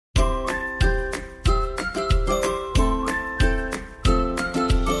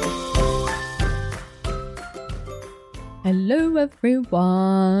Hello,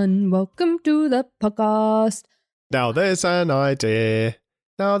 everyone. Welcome to the podcast. Now there's an idea.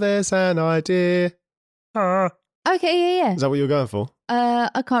 Okay, yeah. Is that what you were going for? I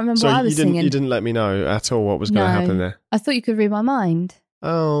can't remember So what I was singing. you didn't let me know at all what was going to happen there. I thought you could read my mind.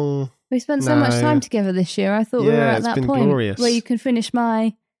 Oh, We spent so much time together this year. I thought we were Yeah, at it's that been point glorious. where you can finish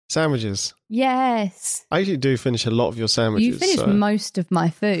my... sandwiches. Yes. I usually do finish a lot of your sandwiches. You finished so. most of my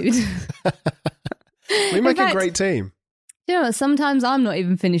food. We make In fact, a great team. You know what? Sometimes I'm not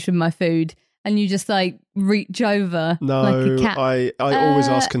even finished with my food and you just like reach over No, like a cat. I always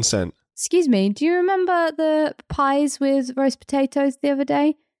ask consent. Excuse me, do you remember the pies with roast potatoes the other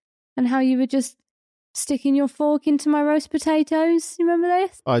day? And how you were just sticking your fork into my roast potatoes? You remember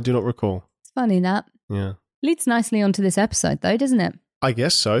this? I do not recall. It's funny that. Yeah. Leads nicely onto this episode though, doesn't it? I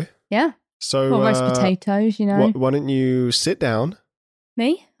guess so. Yeah. So Well, roast potatoes, you know. why don't you sit down?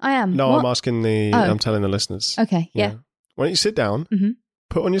 Me? I am. No, What? I'm asking Oh. I'm telling the listeners. Okay, yeah. Why don't you sit down, Mhm.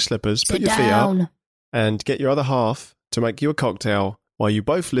 put on your slippers, put Sit your feet up, down. and get your other half to make you a cocktail while you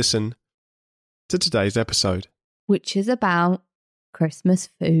both listen to today's episode. Which is about Christmas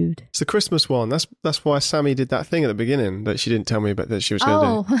food. It's the Christmas one. That's why Sammy did that thing at the beginning that she didn't tell me about that she was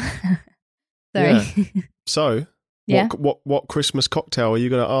going to do. Oh. Sorry. So, Yeah. what Christmas cocktail are you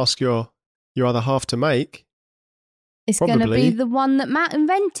going to ask your other half to make? It's going to Probably be the one that Matt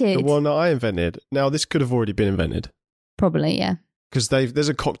invented. The one that I invented. Now, this could have already been invented Probably, yeah. because there's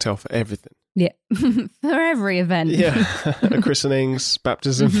a cocktail for everything. Yeah. For every event. Yeah, christenings,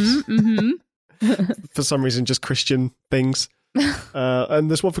 baptisms. Mm-hmm. For some reason, just Christian things.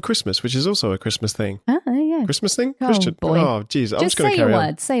 And there's one for Christmas, which is also a Christmas thing. Oh, yeah. Christmas thing? Oh, Christian. boy. Oh, geez. I'm Just just going say to your carry on.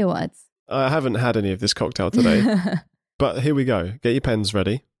 words. Say your words. I haven't had any of this cocktail today, but here we go. Get your pens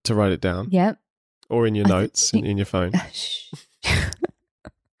ready to write it down Yep. or in your notes in your phone. Shh.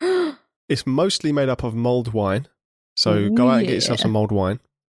 It's mostly made up of mulled wine. So Ooh, go out and get yourself yeah. some mulled wine.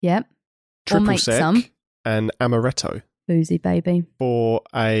 Yep. Triple make sec some. and amaretto Boozy baby. for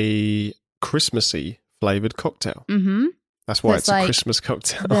a Christmassy flavoured cocktail. Mm-hmm. That's why So it's it's a like Christmas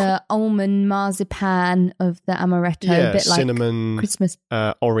cocktail. The almond marzipan of the amaretto. yeah, a bit like cinnamon, Christmas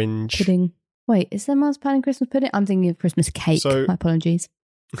orange. pudding. Wait, is there marzipan in Christmas pudding? I'm thinking of Christmas cake. So- My apologies.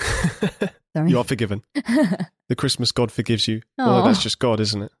 Sorry. You are forgiven. The Christmas God forgives you. Well, Aw. that's just God,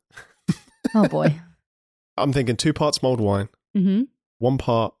 isn't it? Oh, boy. I'm thinking 2 parts mulled wine, Mm-hmm. 1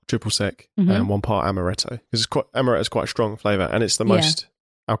 part triple sec, Mhm. and 1 part amaretto. Because amaretto is quite a strong flavour, and it's the Yeah. most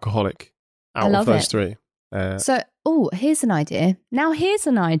alcoholic I out of love those it. 3. Here's an idea. Now, here's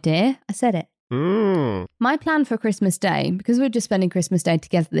an idea. I said it. My plan for Christmas Day, because we're just spending Christmas Day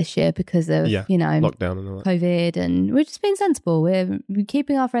together this year because of, Lockdown and all that. COVID, and we're just being sensible. We're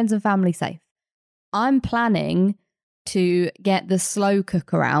keeping our friends and family safe. I'm planning to get the slow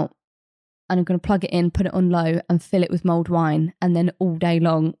cooker out and I'm going to plug it in, put it on low and fill it with mulled wine. And then all day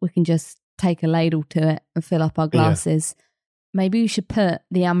long, we can just take a ladle to it and fill up our glasses. Maybe we should put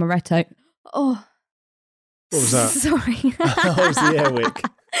the amaretto. Oh, What was that? Sorry. That was the airwick.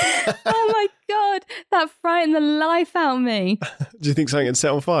 Oh my God. That frightened the life out of me. Do you think something had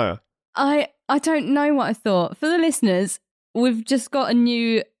set on fire? I don't know what I thought. For the listeners, we've just got a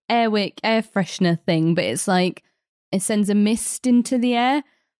new Airwick air freshener thing, but it's like it sends a mist into the air.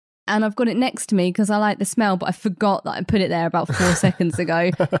 And I've got it next to me because I like the smell, but I forgot that I put it there about 4 seconds ago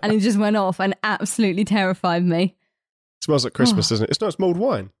and it just went off and absolutely terrified me. It smells like Christmas, doesn't it? It's mulled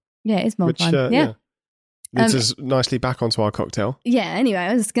wine. Yeah, it is mulled wine. Yeah. Leads us nicely back onto our cocktail. Yeah, anyway,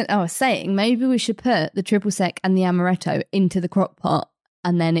 I was saying maybe we should put the triple sec and the amaretto into the crock pot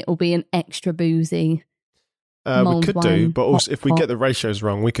and then it will be an extra boozy. We mulled could do, wine but also if we hot get the ratios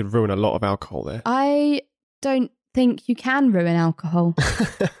wrong, we could ruin a lot of alcohol there. I don't think you can ruin alcohol.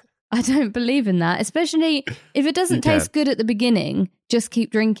 I don't believe in that, especially if it doesn't taste good at the beginning, just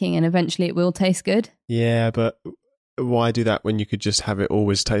keep drinking and eventually it will taste good. Yeah, but why do that when you could just have it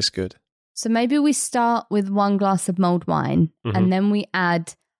always taste good? So maybe we start with 1 glass of mulled wine and then we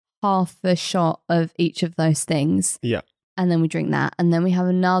add half a shot of each of those things. Yeah. And then we drink that. And then we have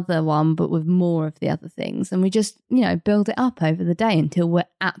another one, but with more of the other things. And we just, build it up over the day until we're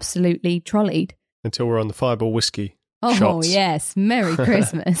absolutely trolleyed. Until we're on the Fireball whiskey Oh, shots. yes. Merry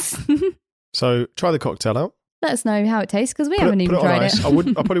Christmas. So try the cocktail out. Let us know how it tastes because we haven't even put it on tried ice. it.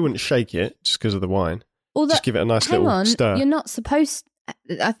 I probably wouldn't shake it just because of the wine. Although, Just give it a nice hang little on, stir. you're not supposed...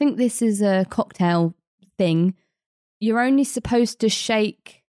 I think this is a cocktail thing. You're only supposed to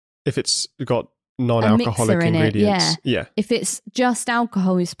shake... If it's got non-alcoholic mixer in it, ingredients. yeah. If it's just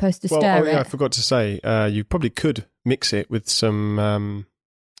alcohol, you're supposed to stir it. I forgot to say, you probably could mix it with some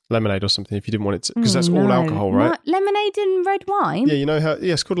lemonade or something if you didn't want it to, because that's all alcohol, right? Lemonade in red wine? Yeah, you know how,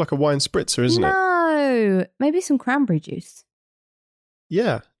 it's called like a wine spritzer, isn't it? No, Oh, maybe some cranberry juice.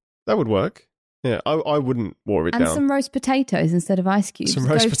 Yeah, that would work. Yeah, I wouldn't water it And down. some roast potatoes instead of ice cubes. Some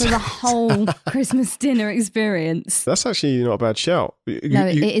roast Go for the potatoes. whole Christmas dinner experience. That's actually not a bad shout. No,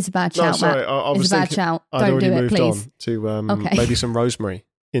 it is a bad shout, sorry, Matt. I was It's a bad thinking shout. I'd Don't already do it, moved please. on to Okay. maybe some rosemary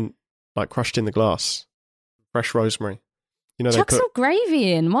crushed in the glass, fresh rosemary. You know, Chuck they put. some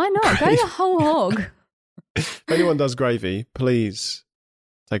gravy in. Why not? Go the whole hog. If anyone does gravy, please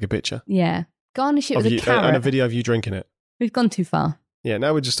take a picture Yeah. Garnish it of with you a carrot. and a video of you drinking it. We've gone too far. Yeah,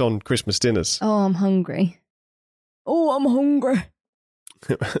 now we're just on Christmas dinners. Oh, I'm hungry. Oh, I'm hungry.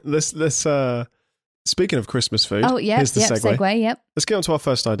 Let's speaking of Christmas food. Oh, yeah. Here's the segue. Yep. Let's get on to our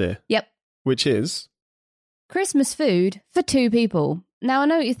first idea. Yep. Which is Christmas food for 2 people. Now, I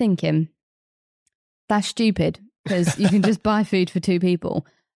know what you're thinking. That's stupid because you can just buy food for 2 people.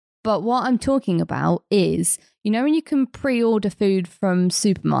 But what I'm talking about is, you know, when you can pre-order food from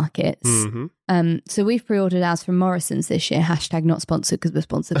supermarkets. Mm-hmm. So we've pre-ordered ours from Morrison's this year. # not sponsored because we're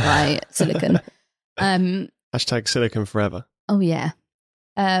sponsored by Silicon. Hashtag Silicon Forever. Oh, yeah.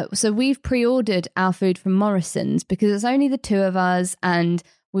 So we've pre-ordered our food from Morrison's because it's only the 2 of us and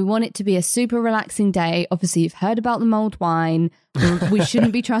we want it to be a super relaxing day. Obviously, you've heard about the mulled wine. We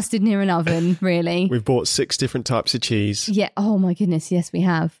shouldn't be trusted near an oven, really. We've bought 6 different types of cheese. Yeah. Oh, my goodness. Yes, we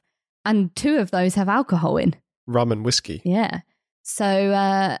have. And 2 of those have alcohol in. Rum and whiskey. Yeah.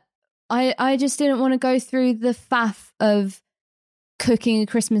 So I just didn't want to go through the faff of cooking a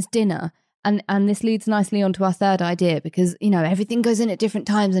Christmas dinner. And this leads nicely onto our third idea because, you know, everything goes in at different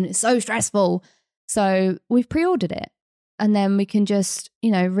times and it's so stressful. So we've pre-ordered it. And then we can just, you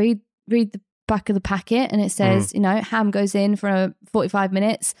know, read the back of the packet and it says, you know, ham goes in for 45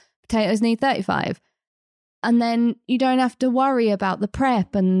 minutes, potatoes need 35. And then you don't have to worry about the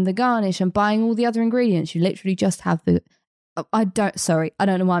prep and the garnish and buying all the other ingredients. You literally just have the... I don't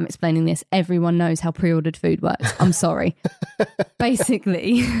know why I'm explaining this. Everyone knows how pre-ordered food works. I'm sorry.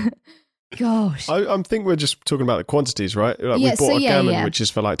 Basically... Gosh. I think we're just talking about the quantities, right? Like Yeah, we bought so a gammon, yeah. which is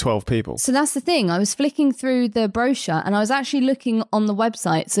for like 12 people. So that's the thing. I was flicking through the brochure and I was actually looking on the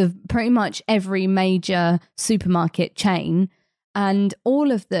websites of pretty much every major supermarket chain, and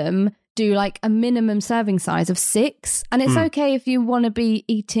all of them do like a minimum serving size of 6. And it's okay if you want to be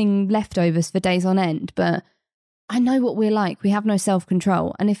eating leftovers for days on end, but I know what we're like. We have no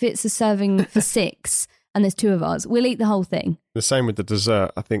self-control. And if it's a serving for 6 and there's 2 of us, we'll eat the whole thing. The same with the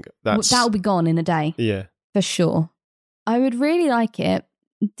dessert. I think That'll be gone in a day. Yeah. For sure. I would really like it.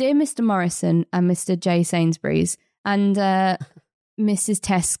 Dear Mr. Morrison and Mr. J. Sainsbury's and Mrs.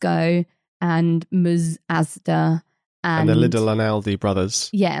 Tesco and Ms. Asda And the Lidl and Aldi brothers.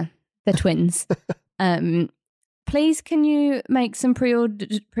 Yeah, the twins. Please can you make some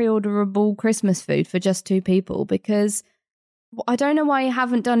pre-orderable Christmas food for just 2 people? Because I don't know why you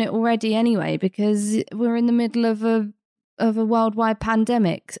haven't done it already anyway, because we're in the middle of a worldwide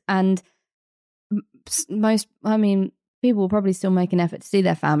pandemic and people will probably still make an effort to see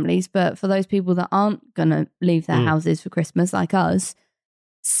their families, but for those people that aren't going to leave their houses for Christmas like us,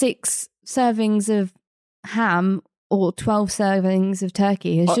 6 servings of ham or 12 servings of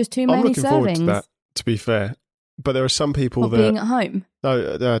turkey is just too many I'm looking servings. forward to that, to be fair. But there are some people that... being at home?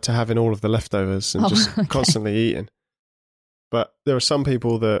 No, to having all of the leftovers and just okay. constantly eating. But there are some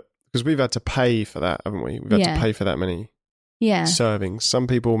people that... Because we've had to pay for that, haven't we? We've had to pay for that many servings. Some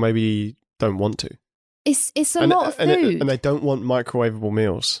people maybe don't want to. It's a lot of food. And they don't want microwavable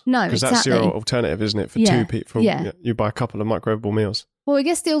meals. No, because exactly. that's your alternative, isn't it? For 2 people. Yeah. You buy a couple of microwavable meals. Well, I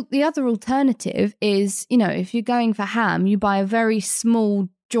guess the other alternative is, you know, if you're going for ham, you buy a very small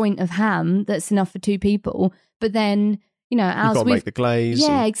joint of ham that's enough for 2 people. But then, you know, You've got to make the glaze.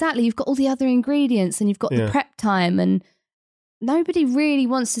 Yeah, exactly. You've got all the other ingredients and you've got the prep time, and nobody really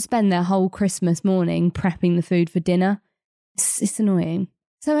wants to spend their whole Christmas morning prepping the food for dinner. It's annoying.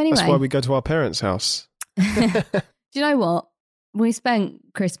 So anyway. That's why we go to our parents' house. Do you know what? We spent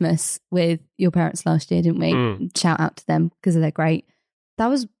Christmas with your parents last year, didn't we? Shout out to them because they're great. That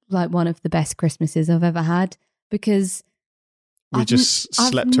was like one of the best Christmases I've ever had because we just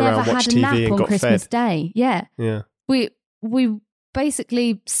slept around, watched TV, and got Christmas fed. Day. Yeah, yeah. We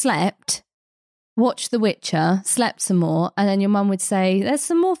basically slept, watched The Witcher, slept some more, and then your mum would say, "There's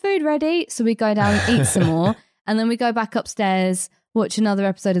some more food ready," so we go down and eat some more, and then we go back upstairs, watch another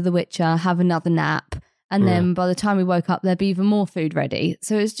episode of The Witcher, have another nap. And then by the time we woke up, there'd be even more food ready.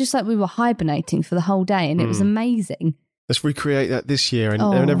 So it's just like we were hibernating for the whole day, and it was amazing. Let's recreate that this year,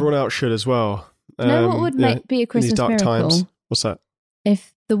 and everyone else should as well. You know what would be a Christmas dark miracle? Times. What's that?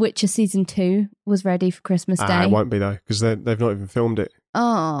 If The Witcher Season 2 was ready for Christmas Day. It won't be, though, because they've not even filmed it.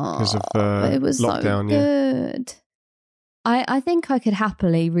 Oh, because of it was lockdown. so good. I think I could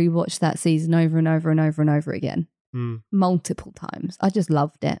happily rewatch that season over and over and over and over again. Multiple times. I just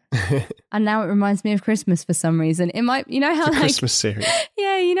loved it. And now it reminds me of Christmas for some reason. It might, you know how the Christmas series.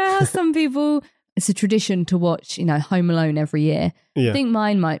 Yeah, you know how some people, it's a tradition to watch, Home Alone every year. Yeah. I think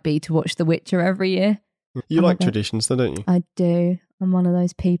mine might be to watch The Witcher every year. You like traditions though, don't you? I do. I'm one of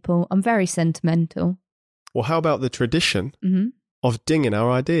those people. I'm very sentimental. Well, how about the tradition of dinging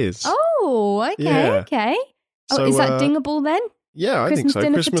our ideas? Oh, okay. Oh, is that dingable then? Yeah, I think so.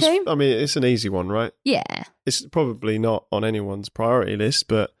 Christmas, I mean, it's an easy one, right? Yeah. It's probably not on anyone's priority list,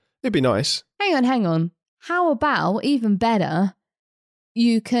 but it'd be nice. Hang on. How about, even better,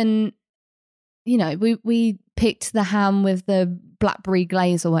 you can, we picked the ham with the blackberry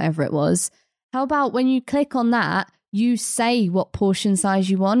glaze or whatever it was. How about when you click on that, you say what portion size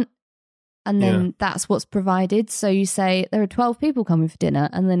you want, and then that's what's provided. So you say, there are 12 people coming for dinner,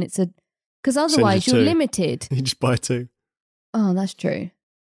 and then it's because otherwise you're limited. You just buy 2. Oh, that's true.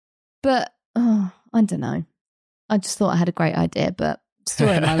 But, I don't know. I just thought I had a great idea, but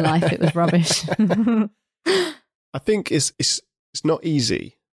story of my life, it was rubbish. I think it's not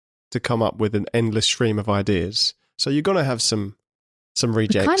easy to come up with an endless stream of ideas. So you're going to have some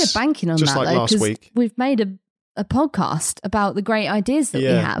rejects. We're kind of banking on just that, like though, last week. We've made a podcast about the great ideas that we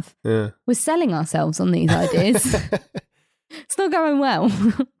have. Yeah. We're selling ourselves on these ideas. It's not going well.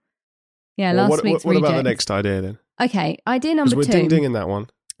 Last week's What reject. about the next idea then? Okay, idea number 2. We're ding-dinging that one.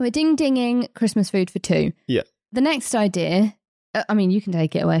 We're ding-dinging Christmas food for 2. Yeah. The next idea, I mean, you can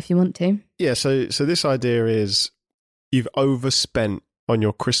take it away if you want to. Yeah, so this idea is you've overspent on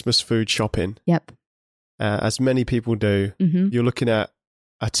your Christmas food shopping. Yep. As many people do. Mm-hmm. You're looking at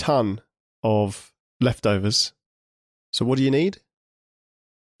a ton of leftovers. So what do you need?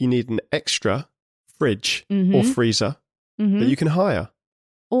 You need an extra fridge or freezer that you can hire.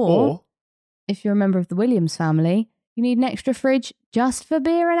 Or if you're a member of the Williams family, you need an extra fridge just for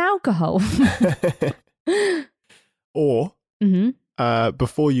beer and alcohol. Or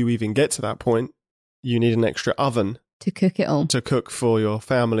before you even get to that point, you need an extra oven to cook it all. To cook for your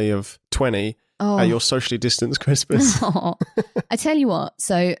family of 20 at your socially distanced Christmas. I tell you what,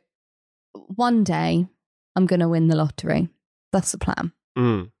 so one day I'm going to win the lottery. That's the plan.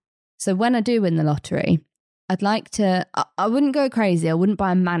 So when I do win the lottery, I'd like to, I wouldn't go crazy. I wouldn't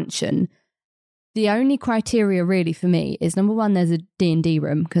buy a mansion. The only criteria really for me is, number 1, there's a D&D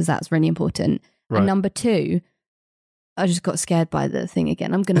room, because that's really important. Right. And number 2, I just got scared by the thing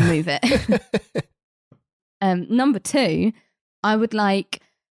again. I'm going to move it. Number 2, I would like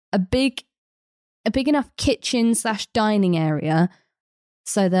a big enough kitchen/dining area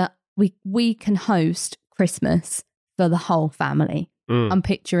so that we can host Christmas for the whole family. I'm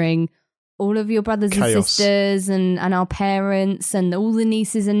picturing all of your brothers and sisters and our parents and all the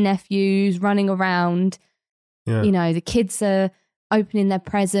nieces and nephews running around. Yeah. The kids are opening their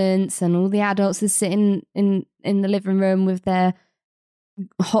presents and all the adults are sitting in the living room with their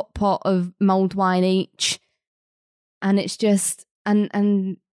hot pot of mulled wine each. And it's just,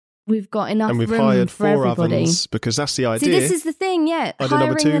 and we've got enough room for everybody. And we've hired 4 ovens, because that's the idea. See, this is the thing,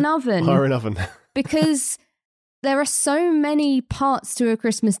 hiring an oven. Hire an oven. Because there are so many parts to a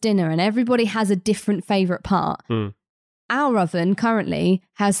Christmas dinner and everybody has a different favourite part. Our oven currently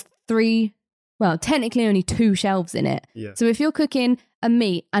has 3, well, technically only 2 shelves in it. Yeah. So if you're cooking a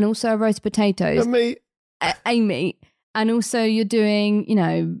meat and also a roast potatoes. A meat. A meat. And also you're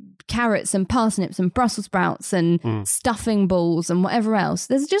doing, carrots and parsnips and Brussels sprouts and stuffing balls and whatever else.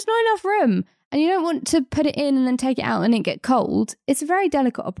 There's just not enough room. And you don't want to put it in and then take it out and it get cold. It's a very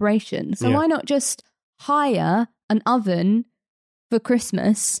delicate operation. So why not just hire an oven for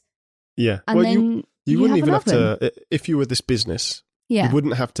Christmas? Yeah. And then you wouldn't even have to, if you were this business, you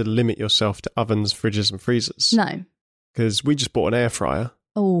wouldn't have to limit yourself to ovens, fridges and freezers. No. Because we just bought an air fryer.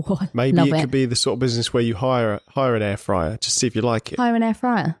 Oh, maybe it could be the sort of business where you hire an air fryer to see if you like it. Hire an air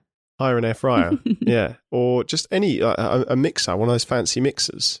fryer. Yeah. Or just any, a mixer, one of those fancy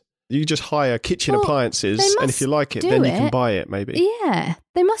mixers. You just hire kitchen appliances, and if you like it, then you can buy it, maybe. Yeah.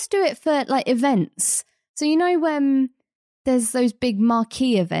 They must do it for, like, events. So, when there's those big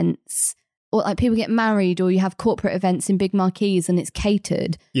marquee events, or, like, people get married, or you have corporate events in big marquees and it's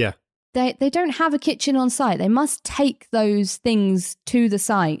catered. Yeah. They don't have a kitchen on site. They must take those things to the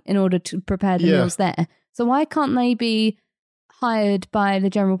site in order to prepare the meals there. So why can't they be hired by the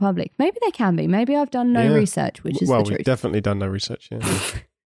general public? Maybe they can be. Maybe I've done no research, which is the truth. Well, we've definitely done no research,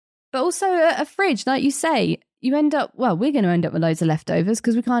 But also a fridge, like you say, we're going to end up with loads of leftovers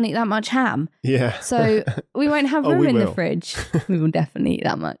because we can't eat that much ham. Yeah. So we won't have room in the fridge. We will definitely eat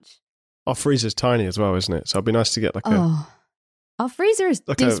that much. Our freezer's tiny as well, isn't it? So it'd be nice to get our freezer is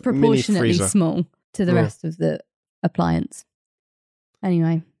disproportionately small to the rest of the appliance.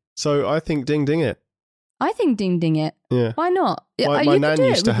 Anyway. So I think ding it. I think ding it. Yeah. Why not? My nan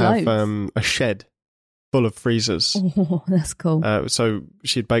used to have a shed full of freezers. Oh, that's cool. So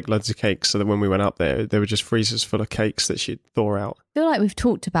she'd bake loads of cakes so that when we went up there were just freezers full of cakes that she'd thaw out. I feel like we've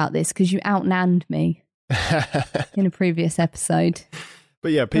talked about this because you out-nanned me in a previous episode.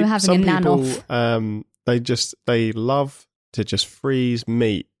 But yeah, some people, they love to just freeze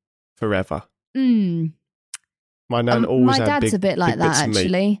meat forever. Mm. My nan always had my dad's big, a bit like that,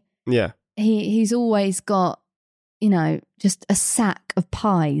 actually. Yeah. He's always got, just a sack of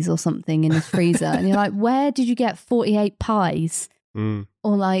pies or something in his freezer. And you're like, where did you get 48 pies? Mm.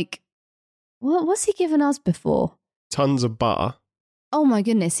 Or like, what's he given us before? Tons of butter. Oh my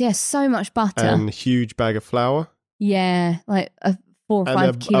goodness, yes, so much butter. And a huge bag of flour. Yeah, like a 4 or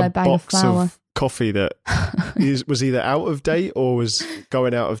 5 kilo bag of flour. Of coffee that was either out of date or was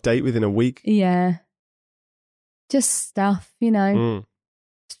going out of date within a week. Yeah. Just stuff,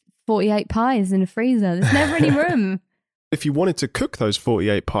 48 pies in a freezer. There's never any room. If you wanted to cook those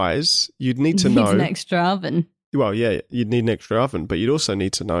 48 pies, you'd need to know... an extra oven. Well, yeah, you'd need an extra oven, but you'd also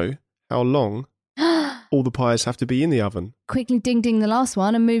need to know how long all the pies have to be in the oven. Quickly ding the last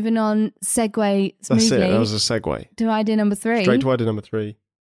one and moving on, segue smoothly. That's it, that was a segue. To idea number 3. Straight to idea number 3.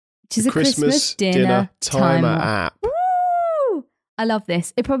 Which is a Christmas dinner timer app. Woo! I love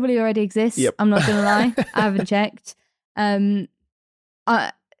this. It probably already exists. Yep. I'm not going to lie. I haven't checked.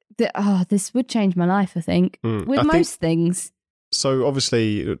 This would change my life, I think. With most things. So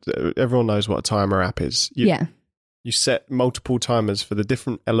obviously, everyone knows what a timer app is. You set multiple timers for the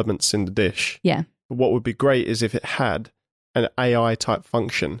different elements in the dish. Yeah. But what would be great is if it had an AI type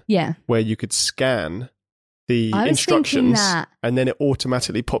function. Yeah. Where you could scan the instructions and then it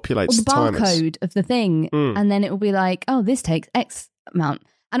automatically populates the timers. Barcode of the thing. And then it will be like, oh, this takes X amount.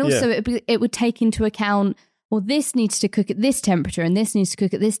 And also it would take into account, well, this needs to cook at this temperature and this needs to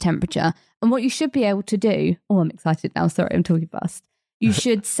cook at this temperature. And what you should be able to do, I'm excited now, sorry, I'm talking fast. You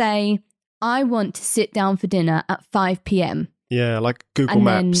should say, I want to sit down for dinner at 5 p.m. Yeah, like Google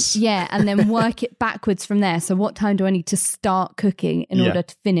Maps. And then work it backwards from there. So what time do I need to start cooking in order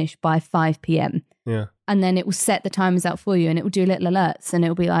to finish by 5 p.m.? Yeah. And then it will set the timers out for you and it will do little alerts and it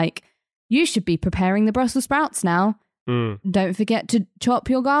will be like, you should be preparing the Brussels sprouts now. Don't forget to chop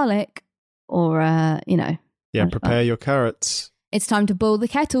your garlic or, Yeah, prepare your carrots. It's time to boil the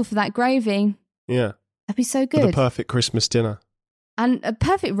kettle for that gravy. Yeah. That'd be so good. For the perfect Christmas dinner. And a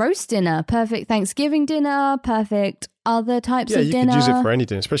perfect roast dinner, perfect Thanksgiving dinner, perfect other types of dinner. Yeah, you could use it for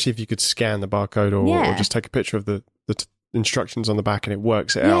anything, especially if you could scan the barcode or just take a picture of the instructions on the back and it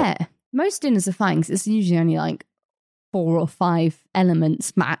works it out. Yeah, most dinners are fine because it's usually only like 4 or 5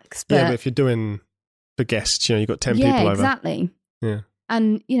 elements max. But if you're doing for guests, you've got 10 people over. Yeah, exactly. Yeah.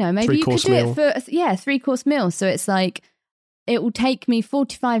 And, maybe you could do it for, 3-course meal. So it's like, it will take me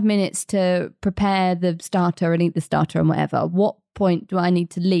 45 minutes to prepare the starter and eat the starter and whatever. What point do I need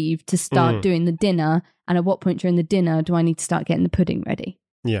to leave to start doing the dinner? And at what point during the dinner do I need to start getting the pudding ready?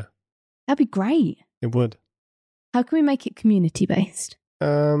 Yeah. That'd be great. It would. How can we make it community-based?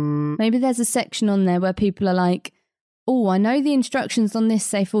 Maybe there's a section on there where people are like, oh, I know the instructions on this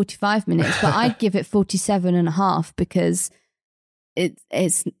say 45 minutes, but I'd give it 47 and a half because it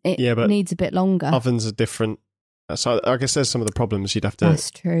needs a bit longer. Ovens are different. So I guess there's some of the problems you'd have to...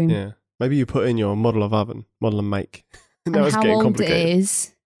 That's true. Yeah. Maybe you put in your model of oven, model and make. And how old it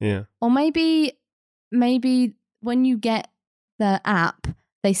is. Yeah. Or maybe when you get the app,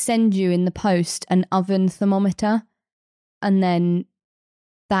 they send you in the post an oven thermometer and then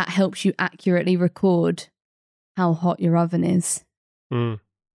that helps you accurately record how hot your oven is. I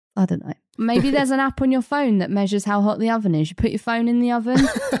don't know. Maybe there's an app on your phone that measures how hot the oven is. You put your phone in the oven,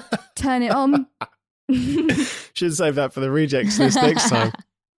 turn it on. Should save that for the rejects list next time.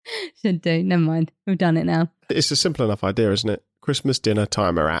 Should do. Never mind. We've done it now. It's a simple enough idea, isn't it? Christmas dinner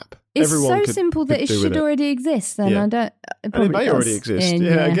timer app. It's so simple that it should already exist. Then I don't. It may already exist.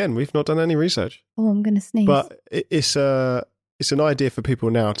 Again, we've not done any research. Oh, I'm going to sneeze. But it's an idea for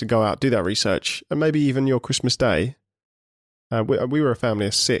people now to go out, do that research, and maybe even your Christmas day. We were a family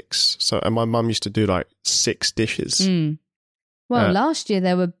of 6, and my mum used to do like 6 dishes. Well, last year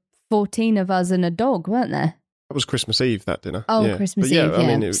there were 14 of us and a dog, weren't there? That was Christmas Eve, that dinner. Oh, Christmas Eve, yeah.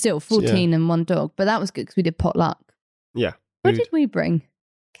 I mean, still 14 and 1 dog, but that was good because we did potluck. Yeah. What did we bring?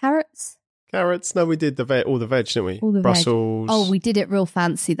 Carrots? No, we did all the veg, didn't we? All the Brussels. Veg. Oh, we did it real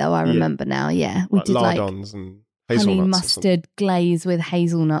fancy though, I remember now, yeah. We did lardons and hazelnuts. Honey mustard glaze with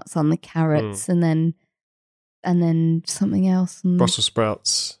hazelnuts on the carrots and then something else. And Brussels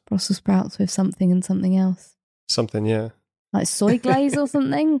sprouts. Brussels sprouts with something and something else. Something, yeah. Like soy glaze or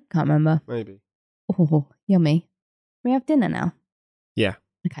something? Can't remember. Maybe. Oh, yummy. We have dinner now. Yeah.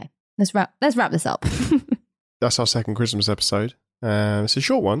 Okay. Let's wrap this up. That's our second Christmas episode. It's a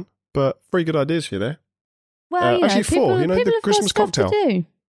short one, but 3 good ideas for you there. Well, actually 4. The Christmas cocktail. Do.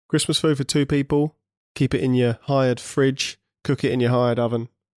 Christmas food for 2 people. Keep it in your hired fridge. Cook it in your hired oven.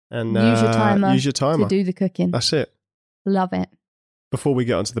 And use your timer. To do the cooking. That's it. Love it. Before we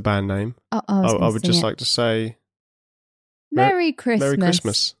get onto the band name, I would just like to say Merry Christmas. Merry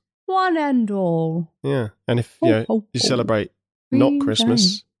Christmas. One and all. Yeah. And if you celebrate not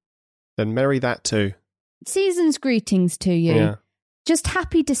Christmas, then merry that too. Season's greetings to you. Yeah. Just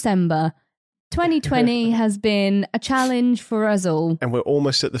happy December. 2020 has been a challenge for us all. And we're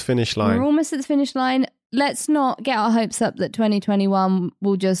almost at the finish line. Let's not get our hopes up that 2021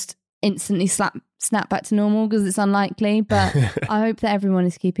 will just instantly snap back to normal, because it's unlikely. But I hope that everyone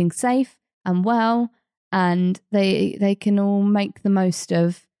is keeping safe and well, and they can all make the most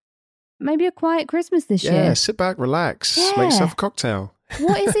of maybe a quiet Christmas this year. Yeah, sit back, relax, make yourself a cocktail.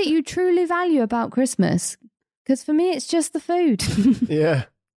 What is it you truly value about Christmas? Because for me, it's just the food. Yeah.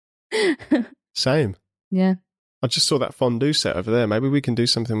 Same. Yeah. I just saw that fondue set over there. Maybe we can do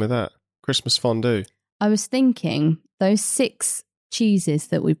something with that. Christmas fondue. I was thinking those 6 cheeses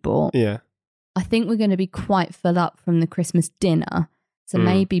that we bought. Yeah. I think we're going to be quite full up from the Christmas dinner. So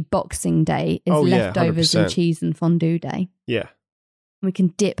maybe Boxing Day is leftovers and cheese and fondue day. Yeah. We can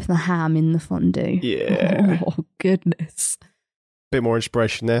dip the ham in the fondue. Yeah. Oh, goodness. Bit more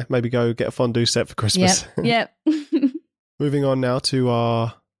inspiration there. Maybe go get a fondue set for Christmas. Yep. Moving on now to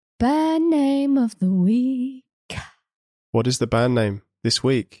our band name of the week. What is the band name this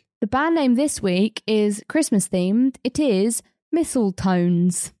week? The band name this week is Christmas themed. It is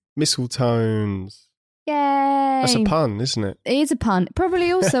Mistletones. Mistletones. Yay. That's a pun, isn't it? It is a pun. It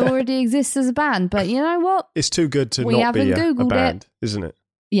probably also already exists as a band, but you know what? It's too good to not be a band, isn't it?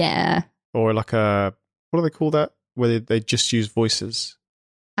 Yeah. Or like what do they call that? Where they just use voices.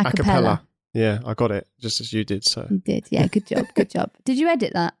 A cappella. Yeah, I got it, just as you did. So you did, yeah. Good job, good job. Did you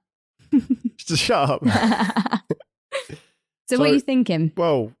edit that? Just shut up. So what are you thinking?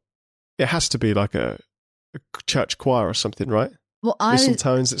 Well, it has to be like a church choir or something, right? Well,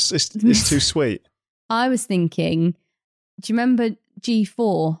 Mistletones, it's too sweet. I was thinking, do you remember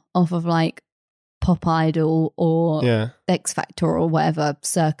G4 off of like Pop Idol or X Factor or whatever,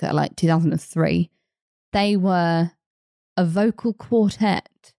 circa like 2003? They were a vocal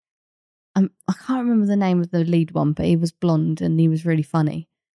quartet. I can't remember the name of the lead one, but he was blonde and he was really funny.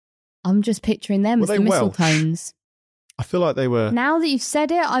 I'm just picturing them as the Mistletones. I feel like they were. Now that you've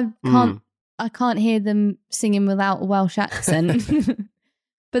said it, I can't hear them singing without a Welsh accent.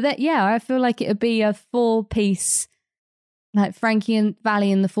 But I feel like it would be a 4-piece, like Frankie and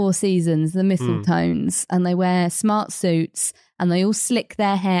Valley in the Four Seasons, the Mistletones, and they wear smart suits and they all slick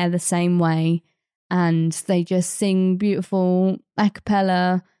their hair the same way, and they just sing beautiful a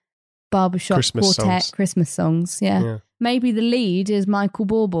cappella barbershop Christmas quartet songs. Christmas songs. Yeah. Maybe the lead is Michael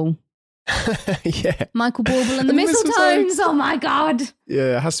Bauble. Yeah. Michael Bauble and the Mistletones. Oh my God.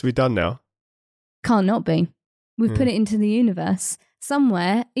 Yeah, it has to be done now. Can't not be. We've put it into the universe.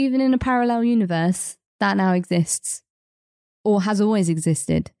 Somewhere, even in a parallel universe, that now exists. Or has always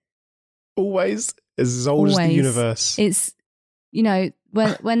existed. Always? As old as the universe. It's,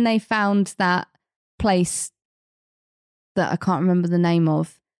 when they found that place that I can't remember the name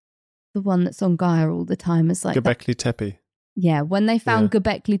of, the one that's on Gaia all the time. It's like Göbekli Tepe. Yeah, when they found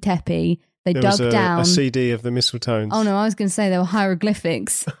Göbekli Tepe, they dug down a CD of the Mistletones. Oh no, I was going to say there were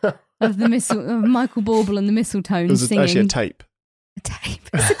hieroglyphics of of Michael Bauble and the Mistletones singing. Actually a tape. A tape.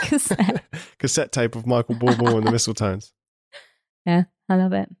 It's a cassette. Cassette tape of Michael Bauble and the Mistletones. Yeah, I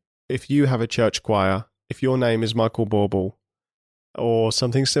love it. If you have a church choir, if your name is Michael Bauble or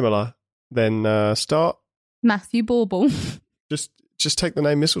something similar, then start Matthew Bauble. Just take the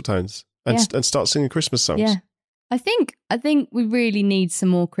name Mistletones and start singing Christmas songs. Yeah. I think we really need some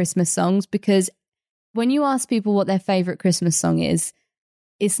more Christmas songs, because when you ask people what their favourite Christmas song is,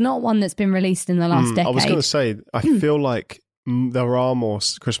 it's not one that's been released in the last decade. I was going to say, I feel like there are more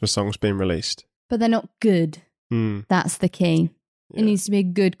Christmas songs being released. But they're not good. That's the key. Yeah. It needs to be a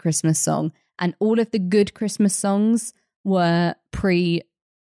good Christmas song. And all of the good Christmas songs were pre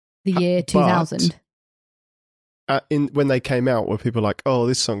the year 2000. When they came out, where people were like, oh,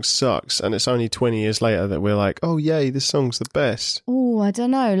 this song sucks, and it's only 20 years later that we're like, oh yay, this song's the best. Oh, I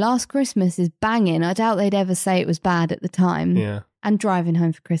don't know. Last Christmas is banging. I doubt they'd ever say it was bad at the time. Yeah. And Driving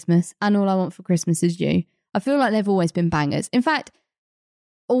Home for Christmas, and All I Want for Christmas Is You. I feel like they've always been bangers. In fact,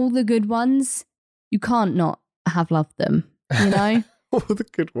 all the good ones, you can't not have loved them, you know? All the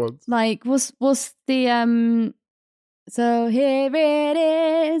good ones. Like, what's the so here it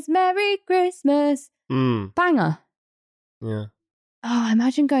is, Merry Christmas. Banger. Yeah. Oh,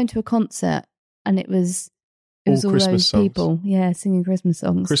 imagine going to a concert and it was all Christmas those songs. people, singing Christmas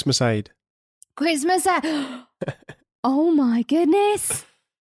songs. Christmas Aid. Christmas Aid. Oh my goodness.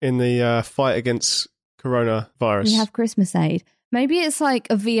 In the fight against coronavirus. We have Christmas Aid. Maybe it's like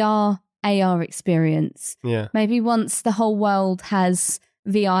a VR, AR experience. Yeah. Maybe once the whole world has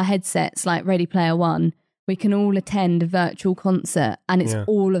VR headsets like Ready Player One, we can all attend a virtual concert and it's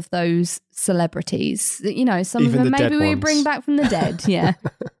all of those celebrities. You know, some Even of them the maybe dead we ones. bring back from the dead,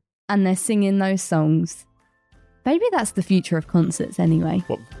 and they're singing those songs. Maybe that's the future of concerts anyway.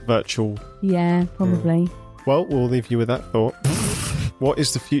 What, virtual? Yeah, probably. Well, we'll leave you with that thought. What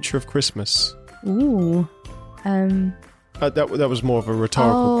is the future of Christmas? Ooh. That was more of a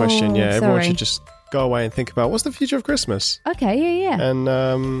rhetorical question. Yeah, everyone sorry. should just go away and think about what's the future of Christmas. Okay, yeah. And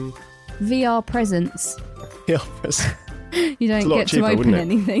VR presents. yeah, You don't lot get to cheaper, open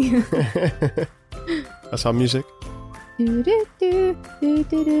wouldn't it? anything. that's our music.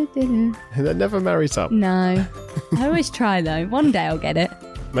 That never marries up. No. I always try though. One day I'll get it.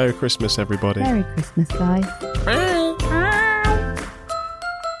 Merry Christmas, everybody. Merry Christmas, guys.